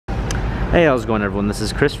Hey, how's it going, everyone? This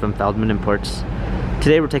is Chris from Feldmann Imports.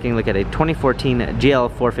 Today we're taking a look at a 2014 GL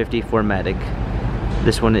 450 4MATIC.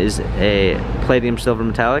 This one is a palladium silver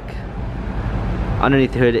metallic.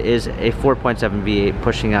 Underneath the hood is a 4.7 V8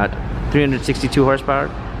 pushing out 362 horsepower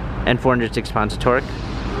and 406 pounds of torque.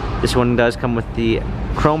 This one does come with the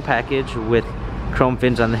chrome package with chrome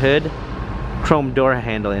fins on the hood, chrome door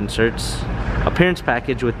handle inserts, appearance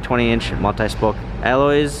package with 20-inch multi-spoke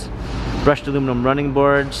alloys, brushed aluminum running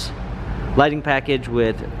boards, lighting package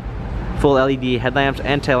with full LED headlamps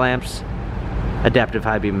and tail lamps, adaptive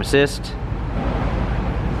high beam assist,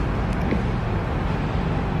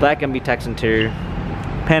 black MB-Tex interior,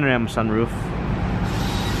 panorama sunroof,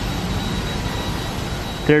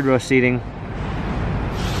 third row seating,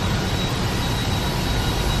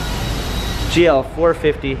 GL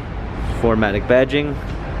 450 4MATIC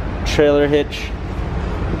badging, trailer hitch,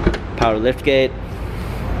 power liftgate,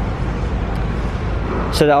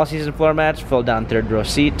 set of all-season floor mats, fold down third row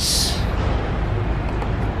seats,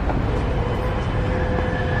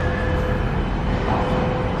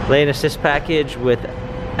 lane assist package with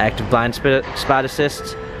active blind spot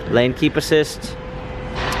assist, lane keep assist,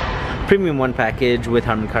 premium one package with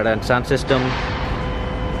Harman Kardon sound system,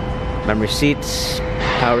 memory seats,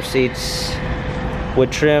 power seats,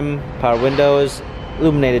 wood trim, power windows,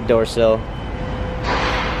 illuminated door sill,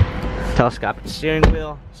 telescopic steering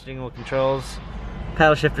wheel controls,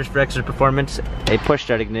 paddle shifters for extra performance, a push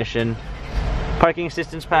start ignition, parking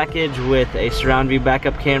assistance package with a surround view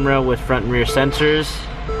backup camera with front and rear sensors,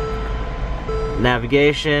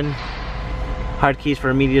 navigation, hard keys for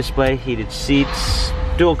a media display, heated seats,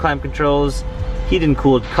 dual climate controls, heated and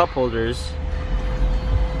cooled cup holders.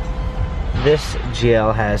 This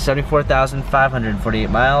GL has 74,548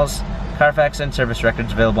 miles, Carfax and service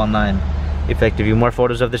records available online. If you'd like to view more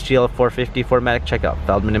photos of this GL 450 4MATIC, check out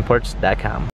feldmanimports.com.